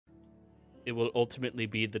it will ultimately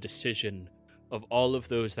be the decision of all of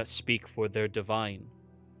those that speak for their divine,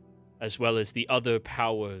 as well as the other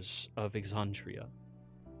powers of Exandria,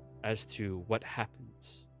 as to what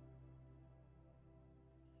happens.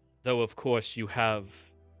 Though, of course, you have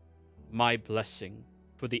my blessing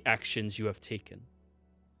for the actions you have taken.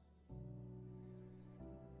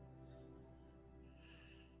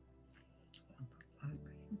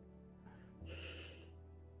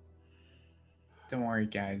 Don't worry,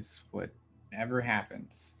 guys. Whatever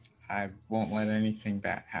happens, I won't let anything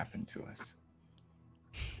bad happen to us.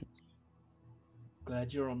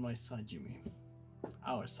 Glad you're on my side, Jimmy.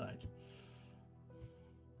 Our side.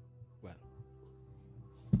 Well.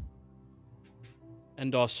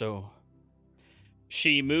 And also,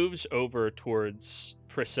 she moves over towards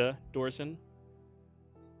Prissa Dorzen,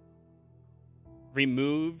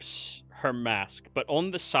 removes her mask, but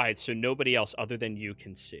on the side so nobody else other than you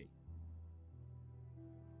can see.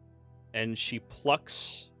 And she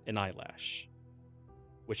plucks an eyelash,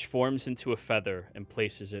 which forms into a feather and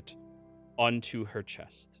places it onto her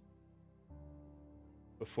chest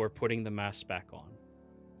before putting the mask back on.